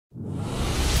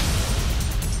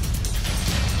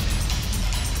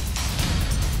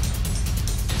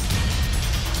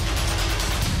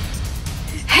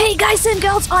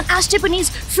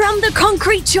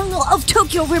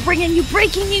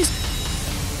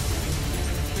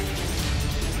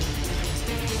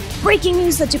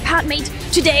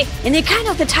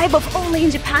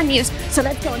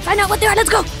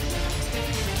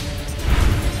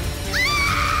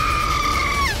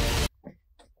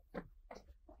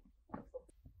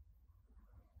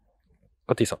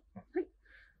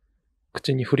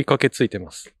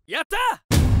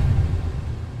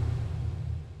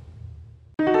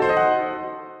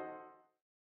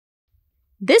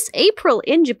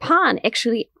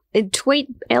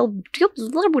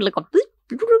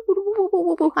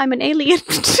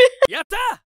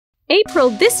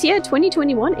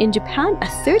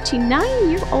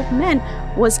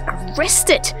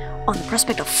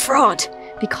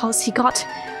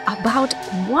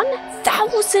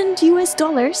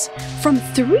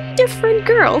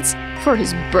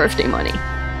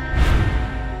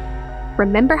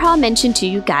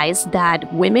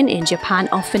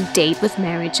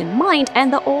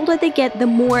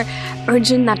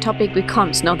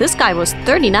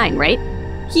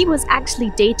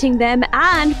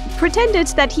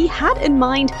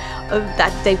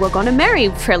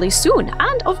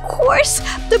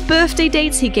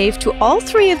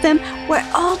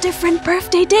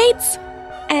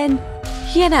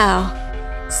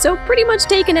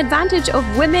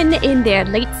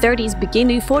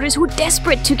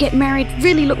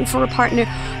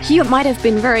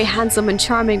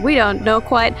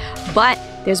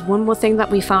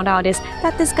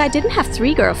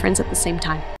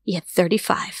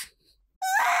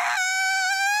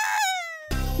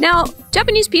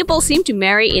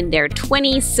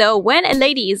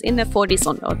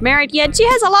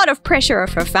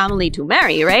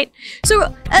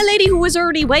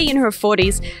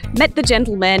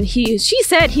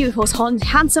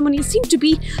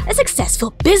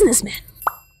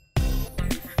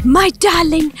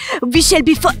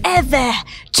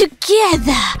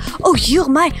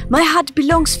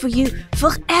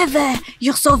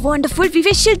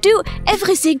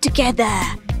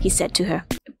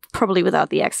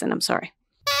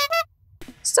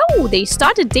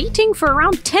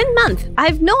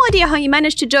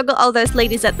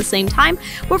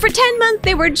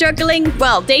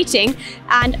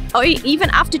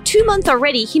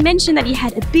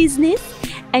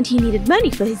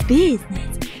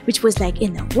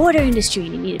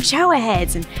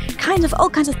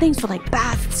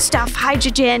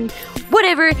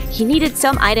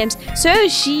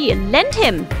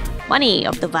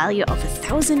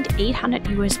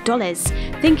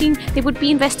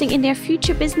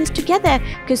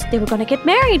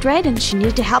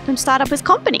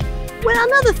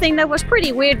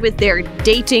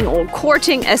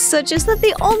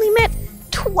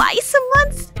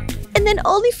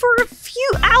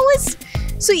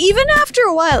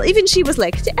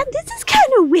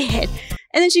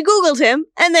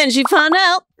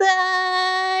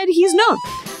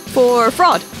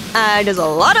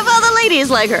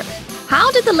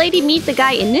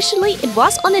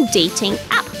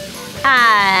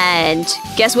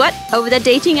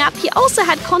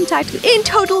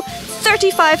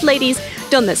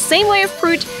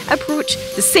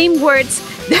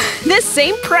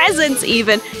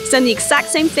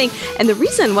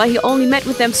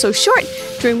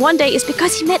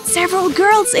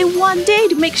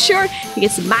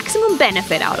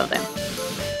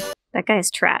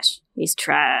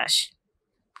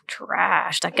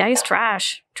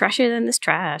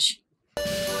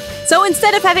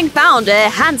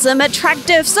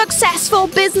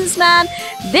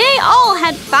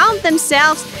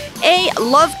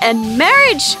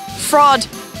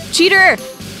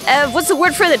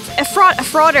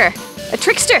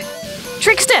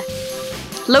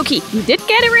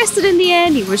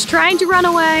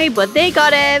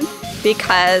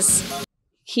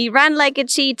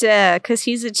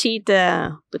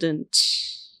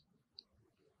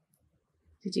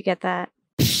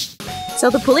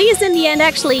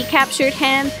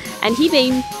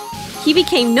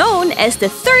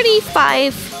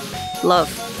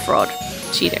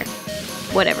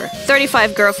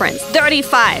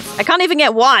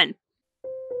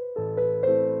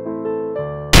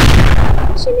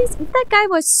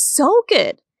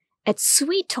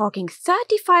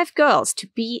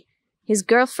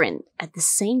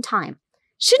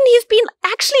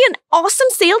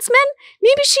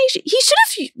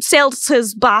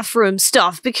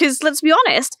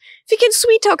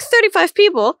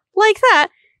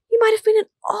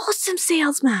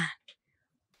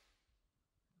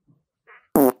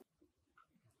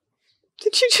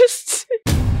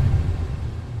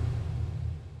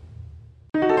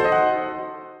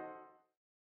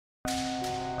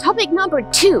Topic number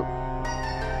 2.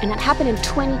 And that happened in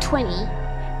 2020.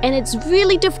 And it's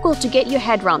really difficult to get your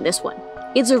head around this one.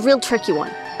 It's a real tricky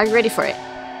one. Are you ready for it?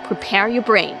 Prepare your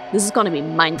brain. This is gonna be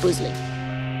mind-boggling.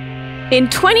 In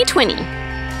 2020,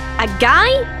 a guy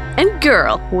and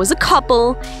girl who was a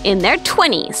couple in their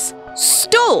 20s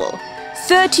stole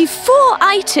 34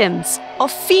 items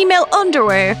of female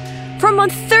underwear from a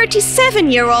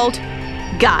 37-year-old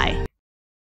guy.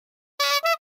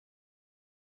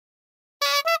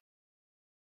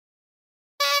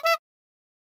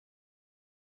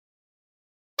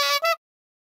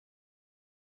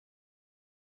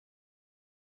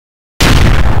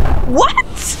 What?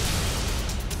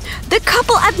 The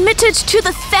couple admitted to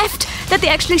the theft that they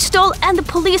actually stole, and the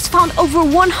police found over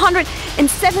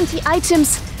 170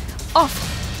 items of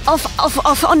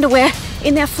underwear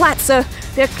in their flat. So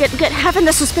they're having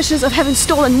the suspicions of having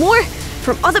stolen more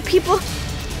from other people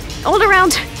all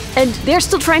around, and they're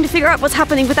still trying to figure out what's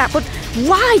happening with that. But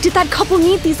why did that couple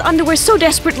need these underwear so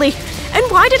desperately? And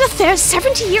why did a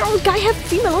 70-year-old guy have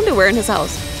female underwear in his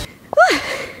house?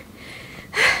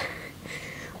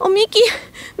 Oh, Miki,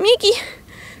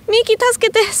 助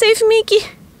けて、save Miki.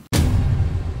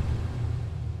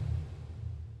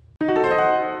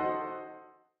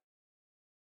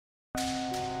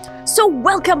 So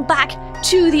welcome back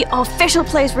to the official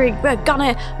place where we're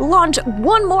gonna launch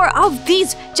one more of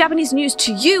these Japanese news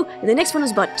to you. And the next one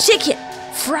is about chicken,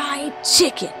 fried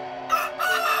chicken.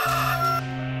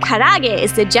 Karage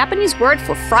is the Japanese word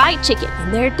for fried chicken,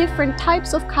 and there are different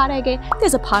types of karage.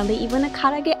 There's apparently even a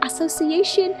karage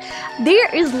association.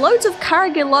 There is loads of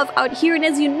karage love out here, and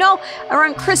as you know,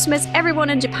 around Christmas, everyone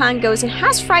in Japan goes and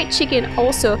has fried chicken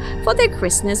also for their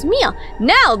Christmas meal.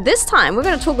 Now, this time, we're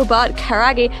going to talk about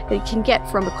karage that you can get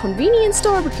from a convenience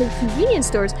store, because convenience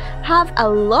stores have a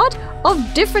lot of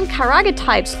different karage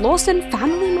types. Lawson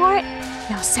Family Mart,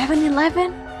 now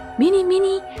 7-Eleven,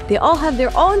 Mini, they all have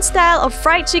their own style of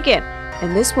fried chicken.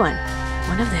 And this one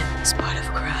of them is part of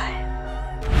a crime.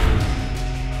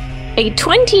 A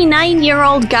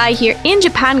 29-year-old guy here in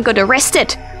Japan got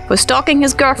arrested for stalking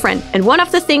his girlfriend. And one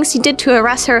of the things he did to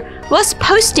harass her was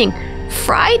posting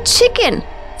fried chicken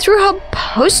through her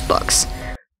post box.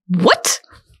 What?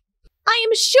 I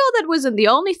am sure that wasn't the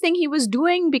only thing he was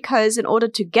doing, because in order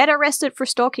to get arrested for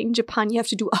stalking in Japan, you have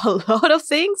to do a lot of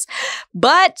things.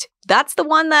 But that's the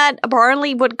one that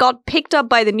apparently got picked up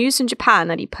by the news in Japan,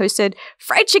 that he posted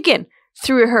fried chicken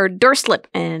through her door slip,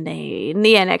 and they in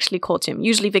the end actually caught him.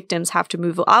 Usually victims have to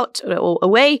move out or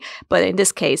away, but in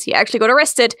this case, he actually got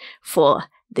arrested for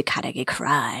the karage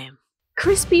crime.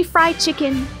 Crispy fried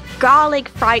chicken, garlic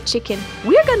fried chicken.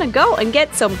 We're gonna go and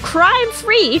get some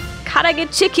crime-free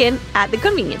karage chicken at the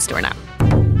convenience store now.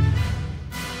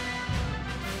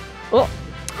 Oh,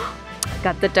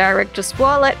 got the director's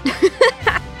wallet.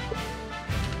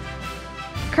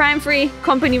 Crime-free,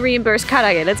 company reimbursed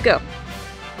karage. Let's go.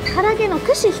 唐揚げの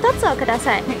串一つをくだ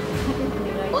さい。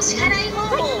お支払い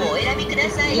方法をお選びくだ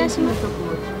さい。お願いします。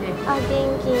あ、現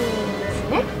金です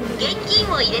ね。現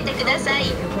金を入れてください。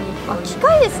あ、機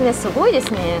械ですね。すごいで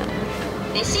すね。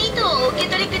レシートをお受け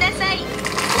取りください。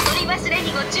お取り忘れ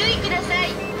にご注意ください。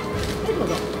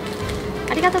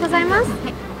ありがとうございます。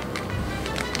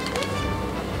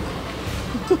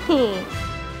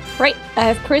Right, I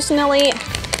have personally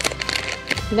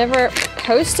never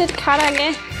posted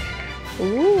karage.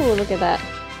 Ooh, look at that.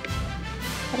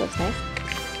 That looks nice.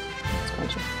 It's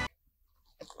crunchy.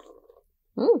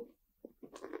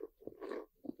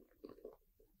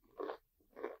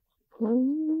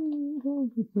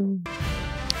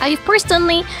 I've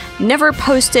personally never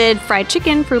posted fried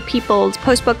chicken through people's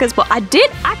post boxes, but I did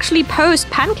actually post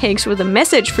pancakes with a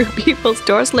message through people's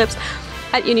door slips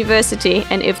at university,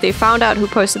 and if they found out who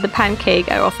posted the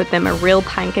pancake, I offered them a real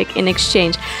pancake in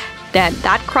exchange.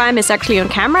 That crime is actually on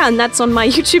camera, and that's on my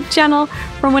YouTube channel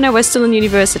from when I was still in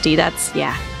university.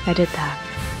 Yeah, I did that.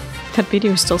 That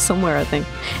video is still somewhere, I think.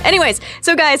 Anyways,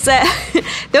 so guys,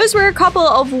 those were a couple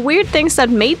of weird things that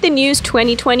made the news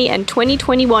 2020 and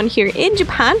 2021 here in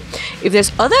Japan. If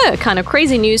there's other kind of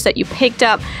crazy news that you picked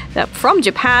up from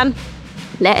Japan,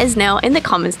 let us know in the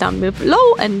comments down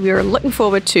below, and we're looking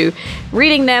forward to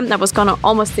reading them. I was gonna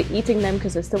almost be eating them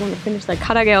because I still want to finish that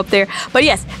karage up there. But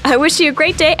yes, I wish you a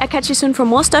great day. I'll catch you soon for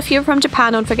more stuff here from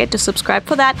Japan. Don't forget to subscribe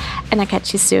for that, and I'll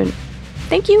catch you soon.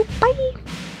 Thank you. Bye.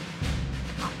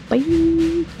 Bye.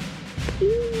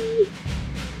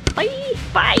 Bye.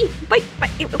 Bye. Bye. Bye.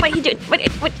 Bye. What are you doing?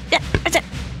 What's that?